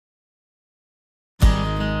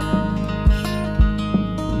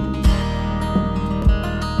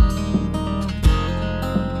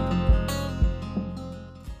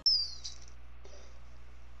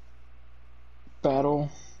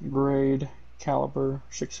caliber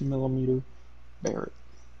 60mm Barrett.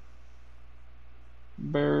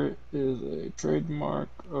 Barrett is a trademark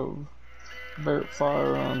of Barrett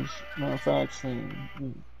Firearms Manufacturing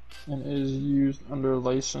and is used under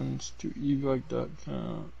license to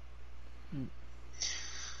eBike.com.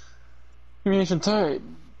 Ammunition type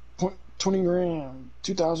 20 gram,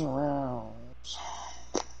 2,000 rounds.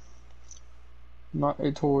 Not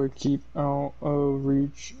a toy, keep out of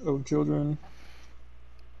reach of children.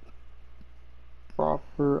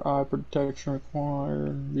 Proper eye protection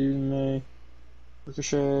required. These may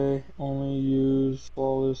ricochet, only use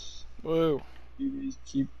flawless. Whoa. These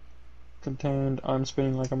keep contained. I'm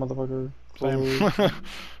spinning like a motherfucker. Same.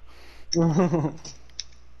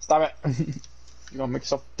 Stop it! You're gonna make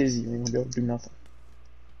yourself dizzy. You're gonna be able to do nothing.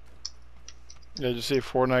 Yeah, did you see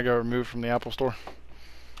Fortnite got removed from the Apple Store?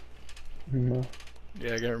 No.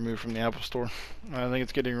 Yeah, it got removed from the Apple Store. I think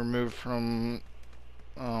it's getting removed from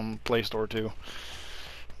Play Store too,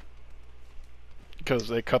 because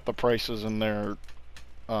they cut the prices in their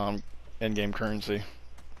in-game currency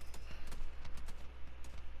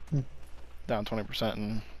down 20%,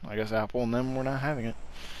 and I guess Apple and them were not having it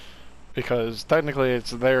because technically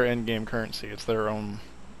it's their in-game currency. It's their own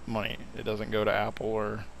money. It doesn't go to Apple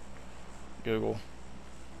or Google.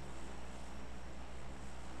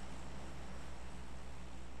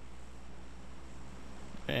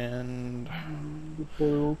 And the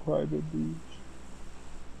crybabies.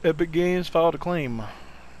 Epic Games filed a claim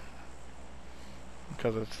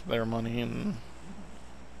because it's their money and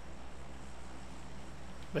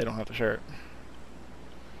they don't have to share it.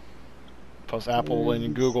 Plus, Apple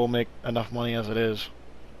and Google make enough money as it is.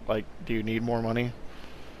 Like, do you need more money?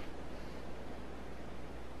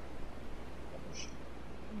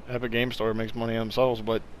 Epic Game Store makes money themselves,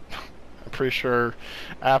 but I'm pretty sure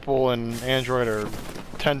Apple and Android are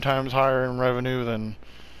 10 times higher in revenue than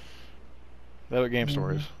the Epic Game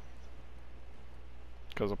Store is.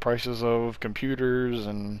 Because the prices of computers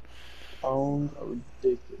and phones are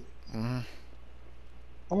ridiculous.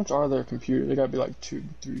 How much are their computers? They gotta be like 2 to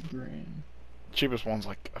 3 grand. Cheapest one's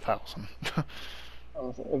like 1,000.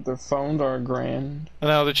 If their phones are $1,000.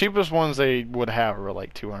 No, the cheapest ones they would have are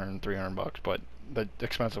like 200, 300 bucks, but the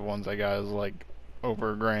expensive ones I got is like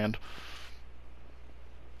over $1,000.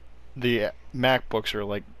 The MacBooks are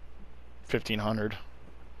like 1,500.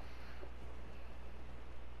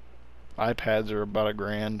 iPads are about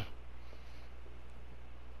 $1,000.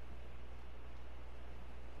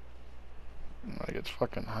 Like, it's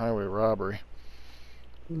fucking highway robbery.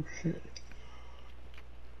 Oh shit.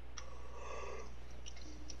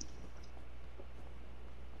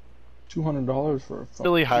 $200 for a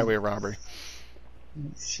Really highway robbery.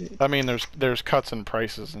 Oh shit. I mean, there's cuts in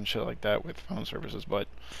prices and shit like that with phone services, but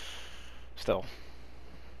still.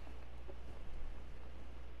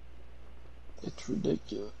 It's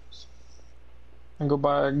ridiculous. And go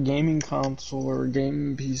buy a gaming console or a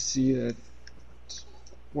gaming PC that's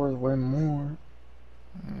worth way more.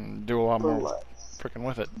 And do a lot more freaking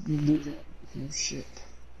with it. Oh shit.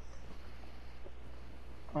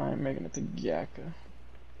 I'm making it to Gaka.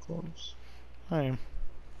 Close. I am.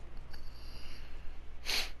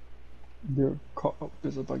 There's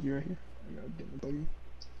a buggy right here. I gotta get the buggy.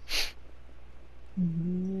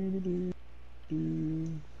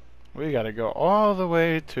 We gotta go all the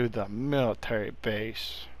way to the military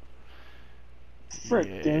base.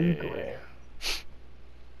 Frickin' great.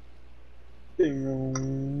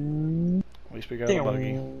 Ding. At least we got a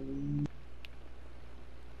buggy.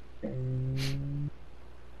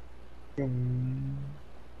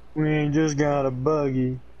 We ain't just got a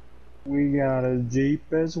buggy. We got a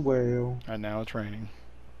Jeep as well. And now it's raining.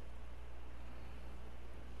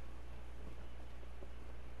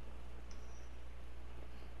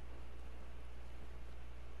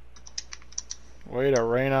 Way to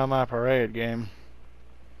rain on my parade, game.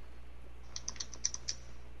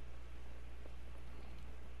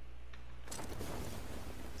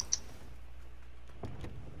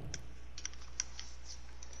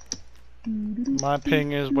 My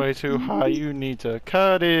ping is way too high, you need to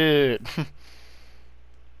cut it.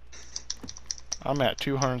 I'm at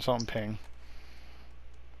 200 something ping.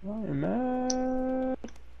 I'm mad.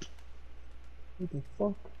 What the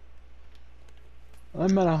fuck?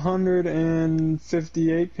 I'm at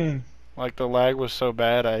 158 ping. Like, the lag was so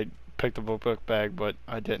bad I picked up a book bag, but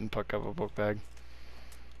I didn't pick up a book bag.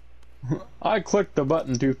 I clicked the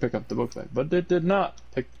button to pick up the book bag, but it did not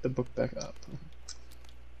pick the book bag up.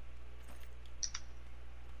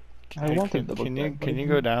 I wanted the book bag. Can you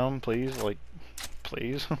go down, please? Like,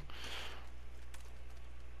 please?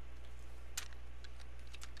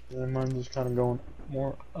 Yeah, mine's just kind of going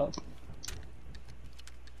more up.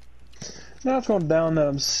 Now it's going down that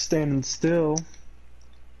I'm standing still.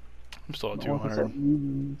 I'm still at Not once I start 200.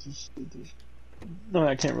 moving, no,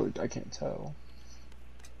 I can't tell.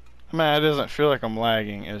 I mean, it doesn't feel like I'm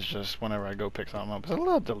lagging. It's just whenever I go pick something up, it's a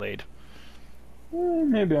little delayed.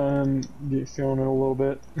 Maybe I'm feeling it a little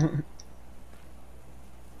bit.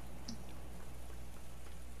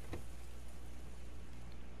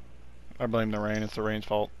 I blame the rain. It's the rain's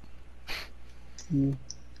fault. Yeah.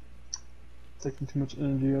 Taking too much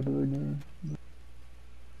energy out of the game.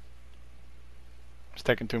 It's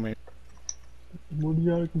taking too many. What do you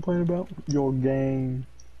gotta complain about? Your game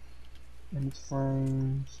and its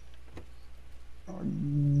frames are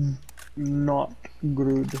not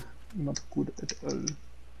good. Not good at all.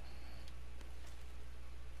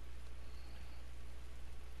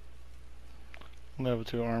 Level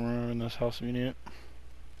 2 armor in this house if you need it.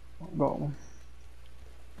 Got one.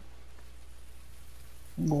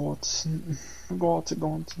 Got it.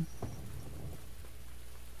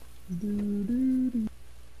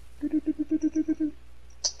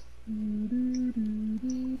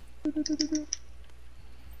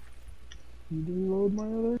 Reload my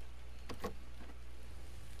other.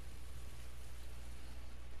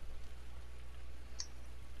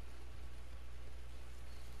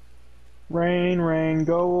 Rain,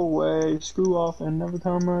 go away, screw off and never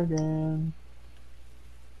come again.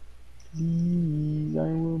 Please, I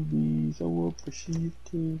will be so appreciative.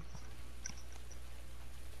 You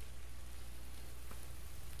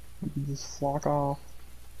can just flock off.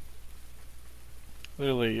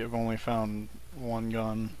 Literally, I've only found one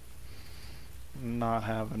gun. Not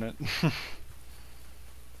having it.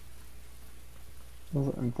 There's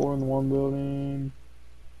an M4 in the one building.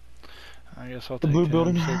 I guess I'll The take blue the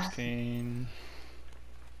building. M16.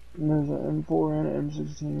 And there's an M4 and an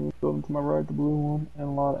M16 building to my right, the blue one, and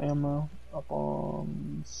a lot of ammo up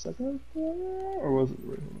on second floor, or was it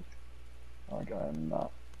right? Like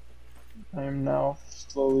I am now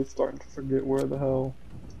slowly starting to forget where the hell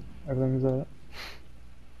everything's at.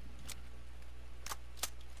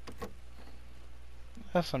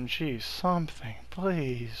 SMG, something,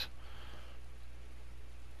 please.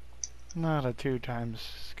 Not a 2x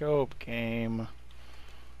scope game.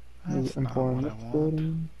 There's That's an not M4 in what I this want.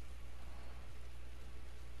 building.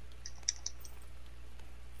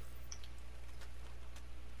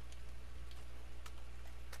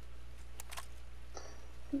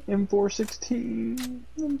 M416,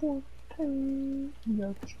 M410, we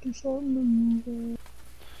got to start moving.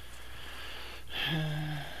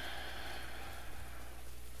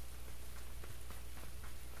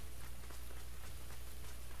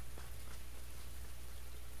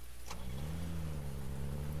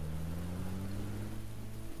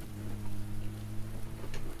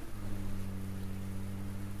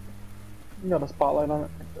 You got a spotlight on it?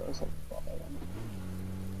 It does have a spotlight on it.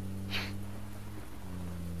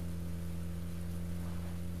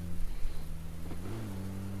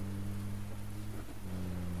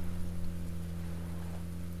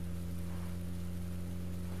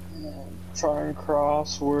 Try and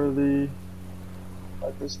cross where the,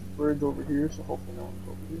 like this bridge over here, so hopefully no one's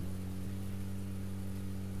over here.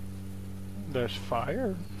 There's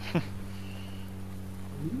fire?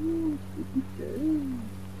 Ooh, spooky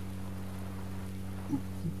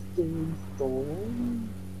scary storm.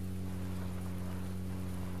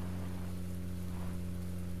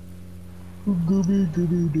 Gooby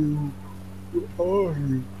doo. Where are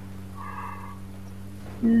you?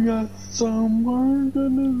 We got some work to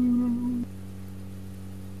do.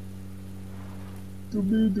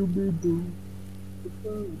 Dooby doo.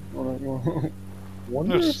 Alright,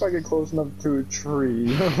 wonder if I get close enough to a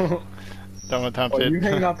tree. Don't attempt Well, it. you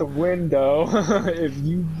hang out the window. If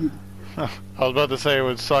you get... I was about to say it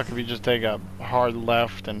would suck if you just take a hard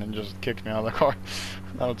left and then just kick me out of the car.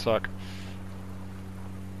 That would suck.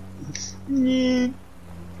 Yeah.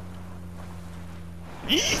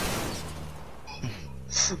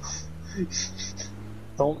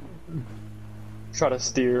 Don't try to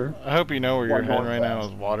steer. I hope you know where you're While heading going right now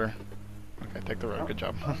fast. is water. Okay, take the road. Good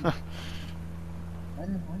job. I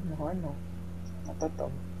know. Not that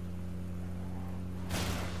dumb.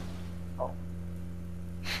 Oh.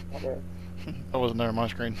 Okay. That wasn't there on my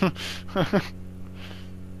screen. Please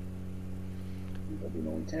don't be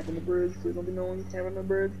no one camping the bridge. Please don't be no one camping the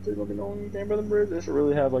bridge. Please don't be no one camping the bridge. They should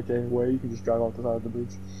really have like a way you can just drive off the side of the bridge.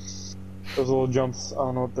 Those little jumps, I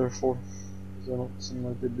don't know what they're for. They don't seem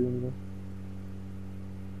like they do anything.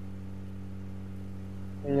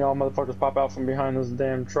 And y'all motherfuckers pop out from behind this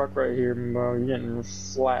damn truck right here, bro. You're getting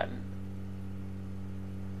flattened.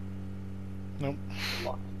 Nope.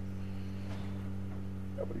 Lock.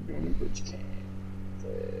 Nobody doing the bridge cam.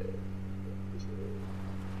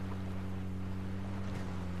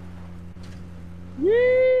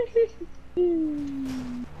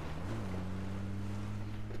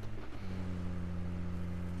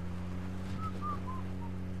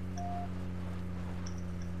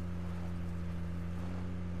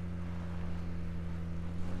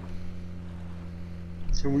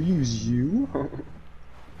 Can we use you?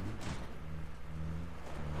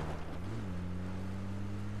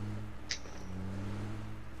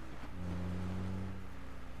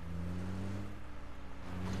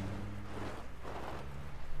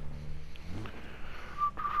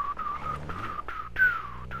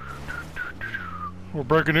 We're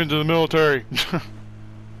breaking into the military.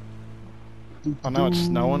 Oh, now it's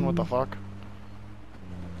snowing? What the fuck?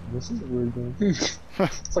 This is a weird game.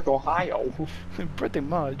 It's like Ohio. Pretty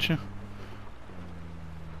much.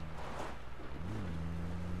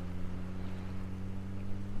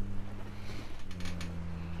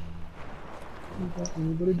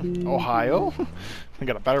 Ohio? We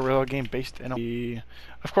got a battle royale game based in the...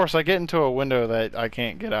 Of course, I get into a window that I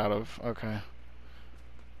can't get out of. Okay.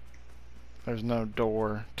 There's no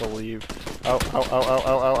door to leave. Oh, oh, oh, oh, oh,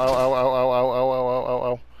 oh, oh, oh, oh, oh, oh, oh,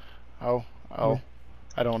 oh, oh, oh, oh, oh.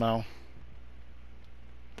 I don't know.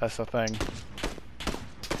 That's the thing.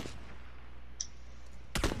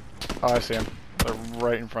 Oh, I see him. They're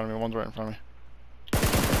right in front of me. One's right in front of me.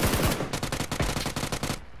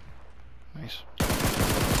 Nice.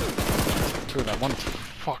 Dude, that one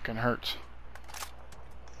fucking hurts.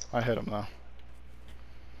 I hit him though.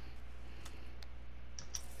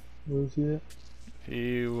 Where is he at?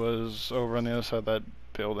 He was over on the other side of that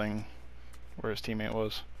building where his teammate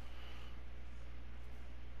was.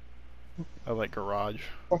 That like garage.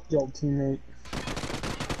 Fuck y'all, teammate.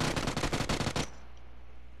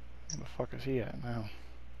 Where the fuck is he at now?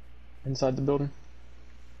 Inside the building.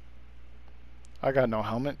 I got no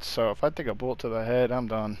helmet, so if I take a bullet to the head, I'm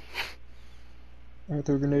done. I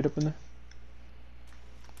threw a grenade up in there.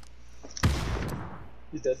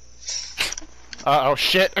 He's dead. Oh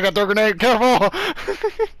shit, I got the grenade, careful!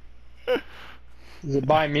 Is it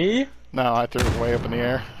by me? No, I threw it way up in the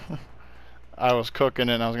air. I was cooking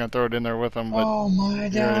it and I was gonna throw it in there with him, but... Oh my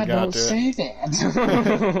god, don't say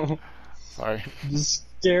that! Sorry. You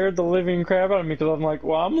scared the living crap out of me because I'm like,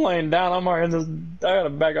 well, I'm laying down, I'm already in this... I gotta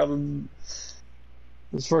back out of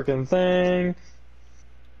this freaking thing.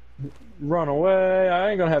 Run away. I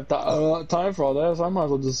ain't gonna have time for all that, so I might as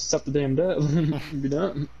well just accept the damn death and be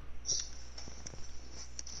done.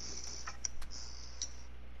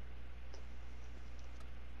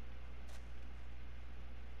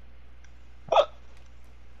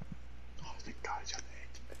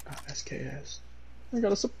 SKS. I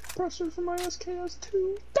got a suppressor for my SKS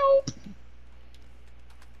too. Dope!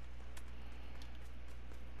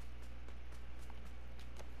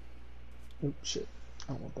 Oh shit.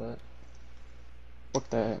 I don't want that. Fuck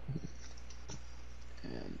that.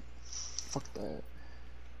 And fuck that.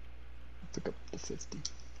 Pick up the 50.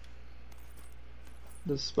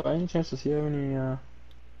 Does by any chance does he have any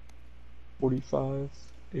 45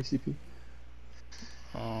 ACP?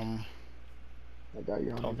 I got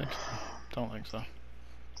you on Don't think so.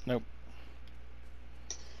 Nope.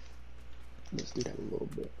 This dude had a little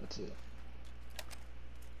bit, that's it.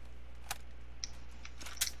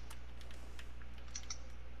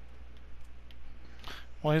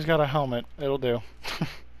 Well, he's got a helmet. It'll do.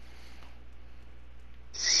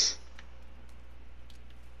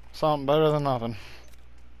 Something better than nothing.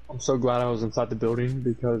 I'm so glad I was inside the building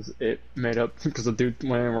because it made up because the dude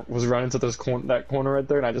was running to this that corner right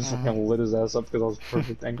there, and I just fucking lit his ass up because I was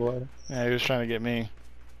perfect angle at him. Yeah, he was trying to get me.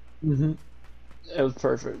 It was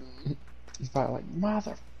perfect. He's probably like,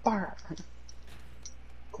 motherfucker.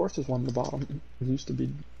 Of course, there's one at the bottom. It used to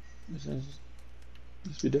be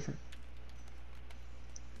different.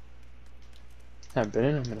 Haven't been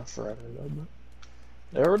in them in forever though, but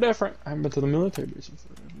they were different. I haven't been to the military base in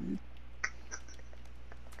forever.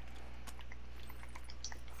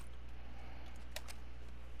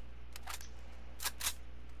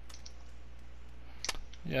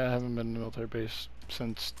 Yeah, I haven't been in the military base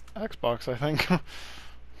since Xbox, I think.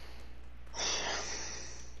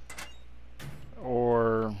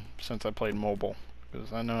 Or since I played mobile.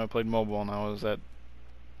 Because I know I played mobile and I was at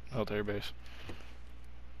military base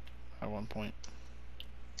at one point.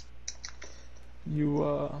 You,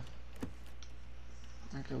 okay,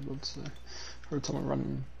 let's heard someone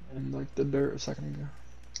running in like the dirt a second ago.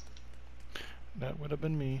 That would have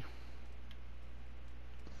been me.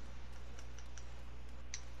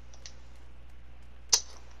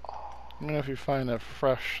 I mean, if you find a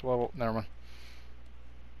fresh level, never mind.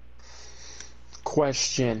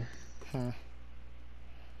 Question.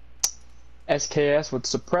 SKS with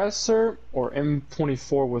suppressor or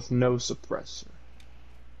M24 with no suppressor?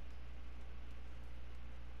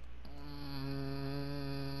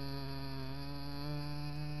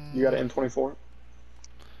 You got an M24?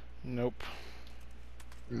 Nope.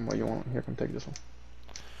 What you want? Here, come take this one.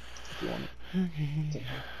 If you want it.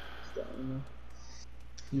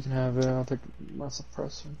 You can have it. I'll take my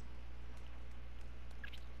suppressor.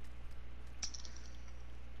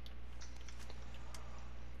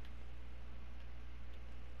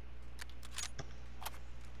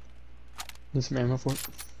 Need some ammo for it?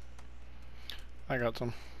 I got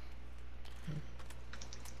some.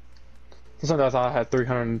 For some reason I thought I had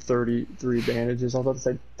 333 bandages. I was about to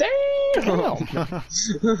say, damn!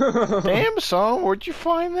 Damn, son, where'd you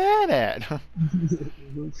find that at?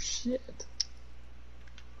 Oh, shit.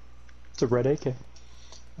 It's a red AK.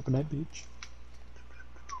 Up in that beach.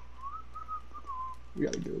 We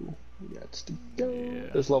gotta go. We got to go. Yeah.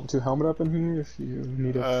 There's level 2 helmet up in here if you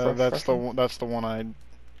need a fresh one. That's the one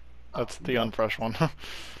that's the unfresh one.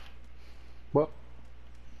 Well,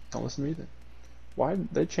 don't listen to me then. Why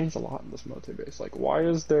they changed a lot in this military base? Like, why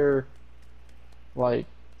is there like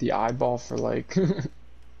the eyeball for like the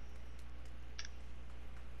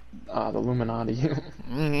Illuminati?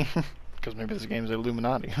 Because maybe this game's the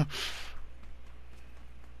Illuminati.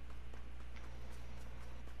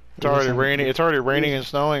 It's already raining. It's already raining and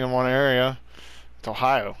snowing in one area. It's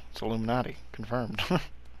Ohio. It's Illuminati. Confirmed.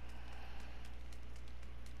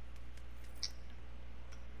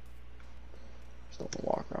 Just don't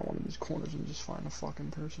walk around one of these corners and just find a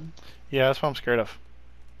fucking person. Yeah, that's what I'm scared of.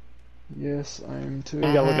 Yes, I am too. You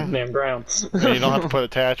gotta look at the damn ground. You don't have to put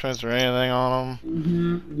attachments or anything on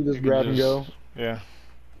them. You just grab and go. Yeah.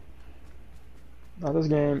 Not this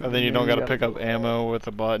game. And then you don't gotta pick up ammo with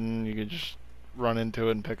a button. You can just run into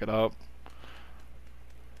it and pick it up.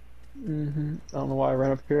 I don't know why I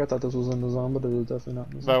ran up here. I thought this was in the zone, but it was definitely not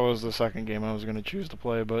in the zone. That was the second game I was gonna choose to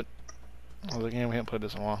play, but I was like, yeah, we haven't played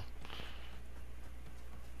this in a while.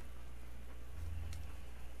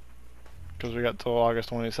 Because we got till August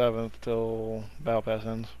 27th till Battle Pass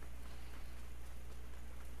ends.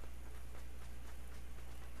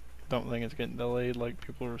 Don't think it's getting delayed like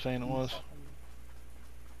people were saying it was.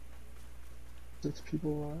 6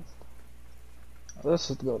 people left. Oh, this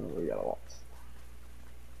is the building we got a lot.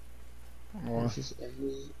 This is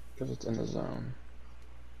because it's in the zone.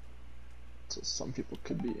 So some people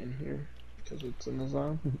could be in here because it's in the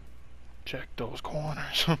zone. Check those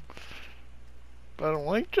corners. But I don't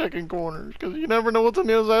like checking corners because you never know what's on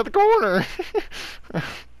the other side of the corner.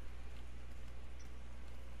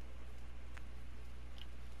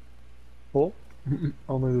 Well, I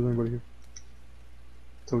don't think there's anybody here.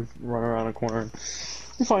 So we run around a corner and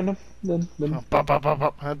we find them. Then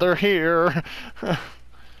they're here. I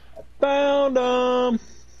found them.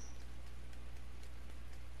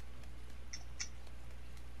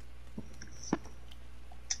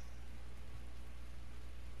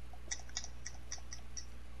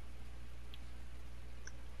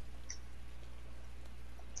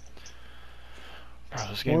 Bro,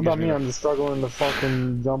 this game what about me? I'm just struggling to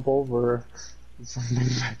fucking jump over something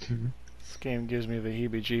back here. This game gives me the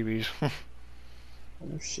heebie-jeebies.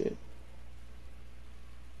 Oh shit.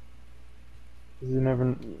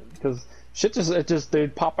 Because shit they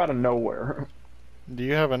pop out of nowhere. Do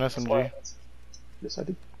you have an SMG? Yes, I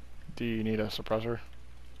do. Do you need a suppressor?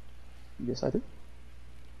 Yes, I do.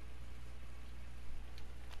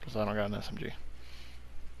 Because I don't got an SMG.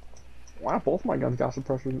 Wow, both my guns got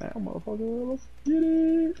suppressors now, motherfucker. Let's get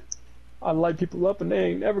it. I light people up and they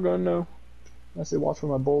ain't never gonna know. I say watch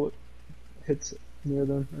where my bullet hits near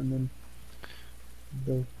them and then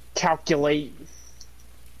they calculate.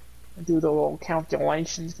 I do the little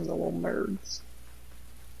calculations because they're little nerds.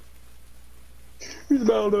 He's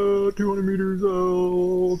about 200 meters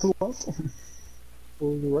to the left.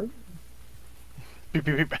 Or the right. Beep,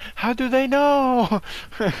 beep, beep. How do they know?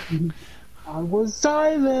 I was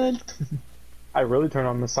silent. I really turned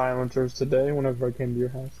on the silencers today whenever I came to your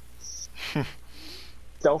house.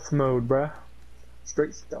 Stealth mode, bruh.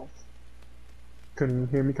 Straight stealth. Couldn't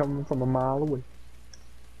hear me coming from a mile away.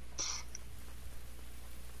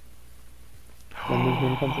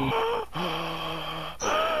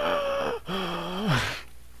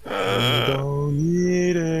 Don't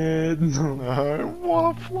need it. I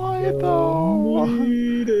wanna fly it though.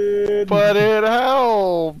 Need it. But it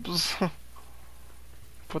helps.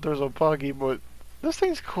 But there's a buggy, but this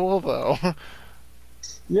thing's cool though.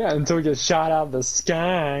 Yeah, until we get shot out of the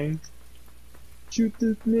sky. Shoot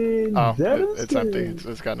this man. Oh, it's empty.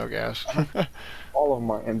 It's got no gas. All of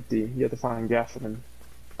them are empty. You have to find gas for them.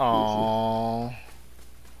 Aww.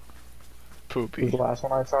 Poopy. The last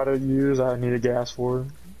one I tried to use, I needed gas for.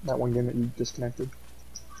 That one game that you disconnected.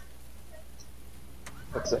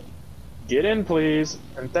 That's it. Get in, please,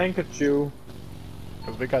 and thank you.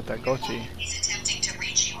 Because we got that Gochi. He's attempting to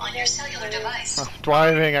reach you on your cellular device. I'm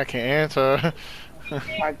driving, I can't answer.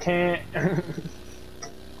 I can't.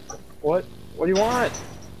 What? What do you want?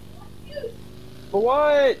 For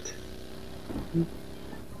what?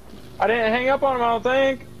 I didn't hang up on him, I don't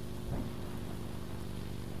think.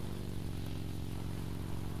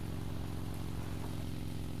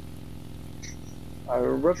 I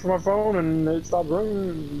reached for my phone and it stopped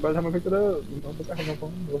ringing by the time I picked it up. I put back on my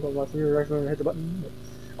phone. I my finger actually hit the button.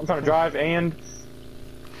 I'm trying to drive and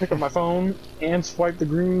pick up my phone and swipe the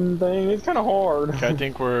green thing. It's kind of hard. Okay, I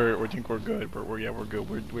think we're good. We're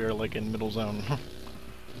good. We're like in middle zone.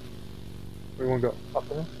 We want to go up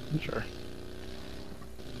there? Sure.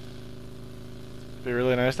 It'd be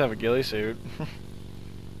really nice to have a ghillie suit.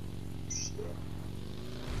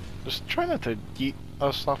 Just try not to yeet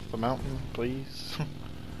us off the mountain, please.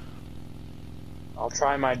 I'll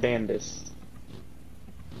try my damnedest.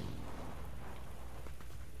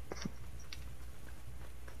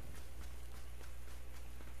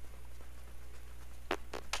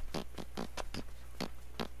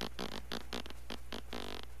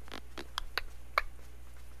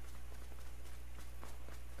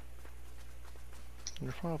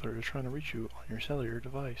 Your father is trying to reach you on your cellular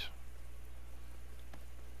device.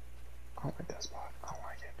 I don't like that spot. I don't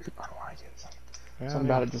like it. I don't like it. Yeah, Something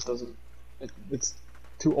about it just doesn't. It's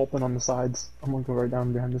too open on the sides. I'm gonna go right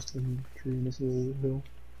down behind this tree and this little hill.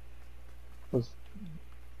 Was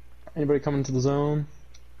anybody coming to the zone?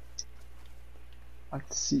 I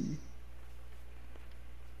can see.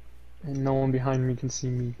 And no one behind me can see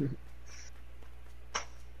me.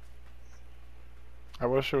 I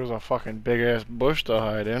wish there was a fucking big ass bush to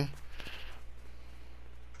hide in.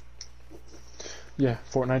 Yeah,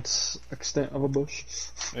 Fortnite's extent of a bush.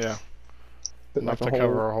 Yeah. Bit Enough like to a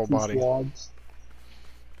cover our whole two body. Squads.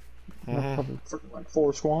 Mhm. Cover freaking like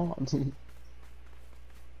 4 squads.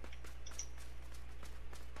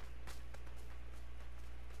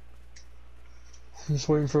 Just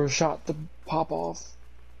waiting for a shot to pop off.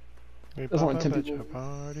 We There's pop only up 10 at people. your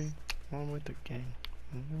party, one with the gang.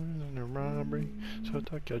 In a robbery, so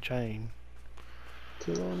tuck your chain.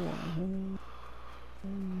 2 on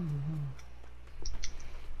 1.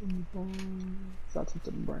 That's what's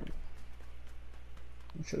in the brain.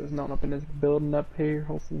 I'm sure there's nothing up in this building up here.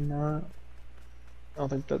 Hopefully not. I don't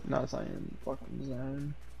think that. No, it's not even fucking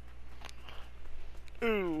zone.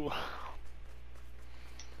 Ooh.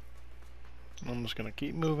 I'm just gonna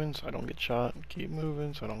keep moving so I don't get shot. Keep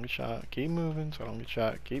moving so I don't get shot. Keep moving so I don't get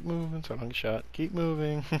shot. Keep moving so I don't get shot. Keep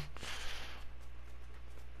moving.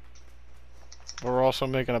 We're also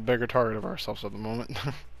making a bigger target of ourselves at the moment.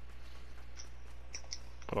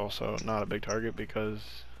 But also not a big target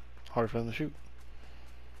because hard for them to shoot.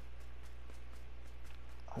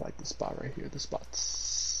 I like the spot right here. The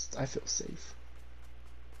spot's. I feel safe.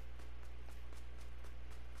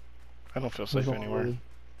 I don't feel safe anywhere.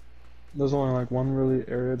 There's only like one really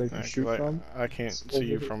area they can shoot from. I can't see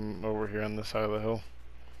you from over here on this side of the hill.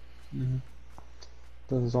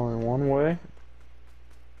 There's only one way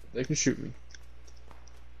they can shoot me.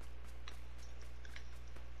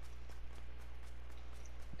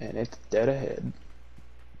 And it's dead ahead.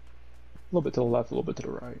 A little bit to the left, a little bit to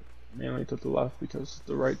the right. Mainly to the left because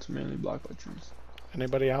the right's mainly blocked by trees.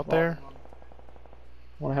 Anybody out there?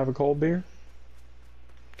 Want to have a cold beer?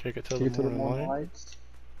 Kick it to Kick it the to the morning morning light. lights.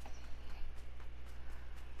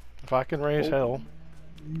 If I can raise hell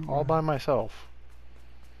all by myself.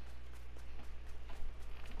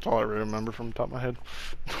 That's all I remember from the top of my head.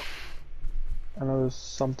 I know there's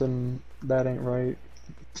something that ain't right.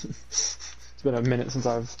 It's been a minute since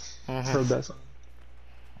I've heard that song.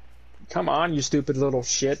 Come on, you stupid little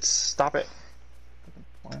shits. Stop it.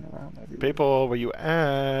 Flying around everywhere. People, where you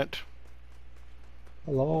at?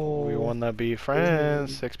 Hello. We wanna be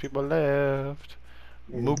friends. 6 people left.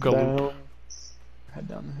 Mooka loop. Head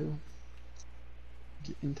down the hill.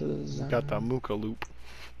 Get into the zone. Got the Mooka loop.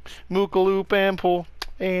 Mooka loop and pull.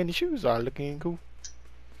 And the shoes are looking cool.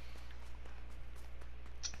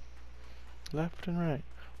 Left and right.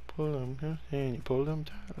 Pull them and you pull them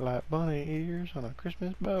tight like bunny ears on a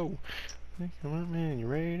Christmas bow. Come on, man, you're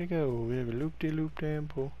ready to go. We have a loop-de-loop and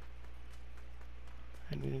pull.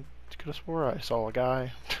 And you could have swore I saw a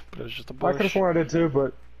guy, but it was just a bush. I could have sworn I did too,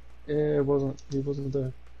 but it wasn't. He wasn't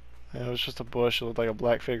there. Yeah, it was just a bush. It looked like a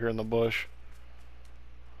black figure in the bush.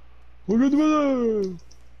 Look at the weather.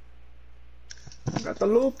 Got the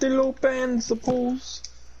loop-de-loop and the pulls.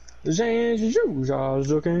 The shoes are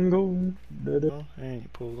looking good. And you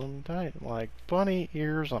pull them tight like bunny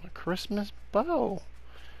ears on a Christmas bow.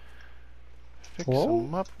 Fix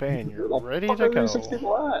them up and you're ready to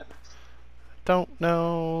go. Don't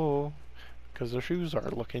know, because their shoes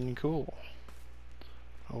are looking cool.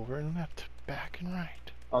 Over and left, back and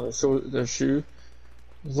right. Oh, the shoe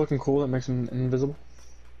is looking cool. That makes them invisible.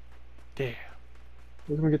 Yeah.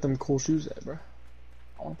 Where can we get them cool shoes at, bro?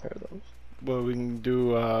 I want a pair of those. Well, we can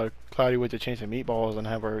do Cloudy with the Chance of Meatballs and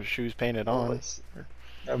have our shoes painted on.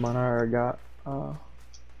 That one I already got. What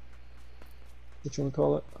you want to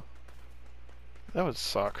call it? That would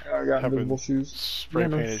suck. I got Having invisible shoes. spray Yeah,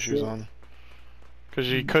 no painted shoes shit. on.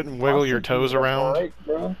 Because you couldn't wiggle your toes around. Break,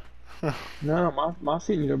 bro. No, my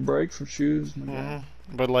feet need a break from shoes.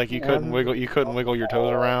 But like you couldn't wiggle your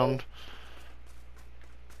toes around.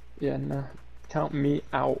 Yeah, no. Count me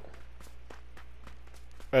out.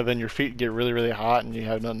 And then your feet get really, really hot and you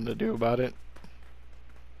have nothing to do about it.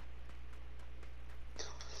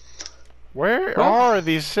 Where are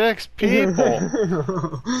these 6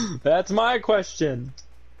 people? That's my question.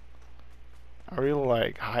 Are we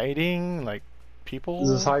like hiding? Like people? Is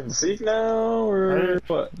this hide and seek now, or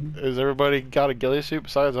what? Is everybody got a ghillie suit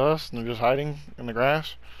besides us and they're just hiding in the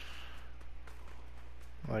grass?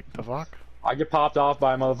 Like the fuck? I get popped off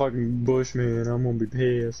by a motherfucking bush, man. I'm gonna be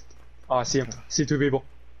pissed. Oh, I see him. See 2 people.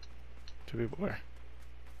 2 people where?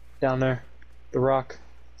 Down there. The rock.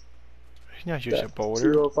 He's not using a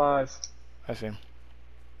boulder. 205. I see him.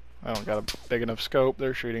 I don't got a big enough scope.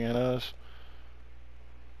 They're shooting at us.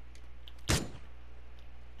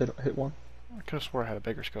 Hit one. I could have swore I had a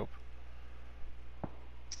bigger scope.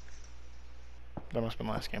 That must have been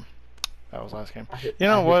last game. That was last game. You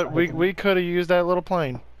know what? We could have used that little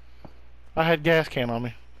plane. I had gas can on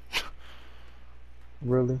me.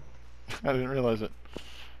 Really? I didn't realize it.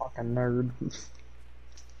 Fucking nerd.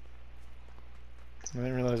 I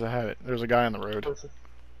didn't realize I had it. There's a guy on the road. Perfect.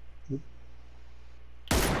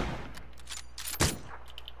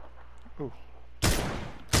 Ooh.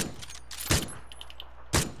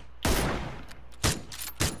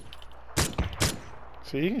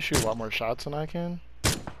 See, you can shoot a lot more shots than I can.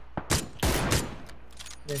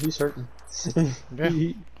 Yeah, he's hurting.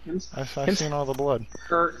 Yeah. I've seen all the blood.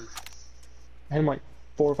 Hurting. I hit him like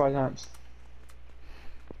 4 or 5 times.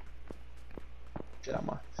 Get out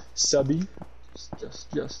my subby.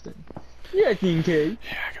 Just Justin. Yeah, King K. Yeah,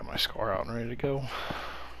 I got my score out and ready to go.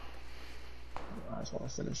 I just want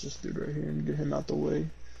to finish this dude right here and get him out the way,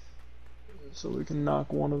 so we can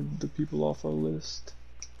knock one of the people off our list.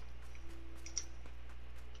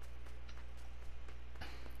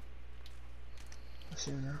 I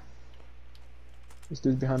see him now. This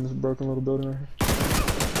dude's behind this broken little building right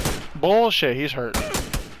here. Bullshit, he's hurt.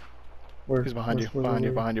 Where? He's behind you, behind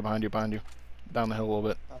you. Down the hill a little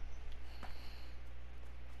bit.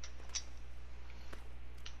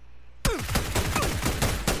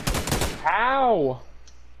 Ow!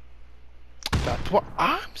 That's what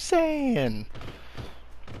I'm saying.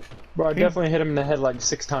 Bro, I definitely hit him in the head like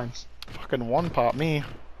 6 times. Fucking one pop me.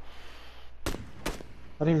 I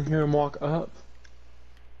didn't even hear him walk up.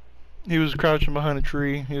 He was crouching behind a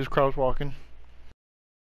tree. He was crouch walking.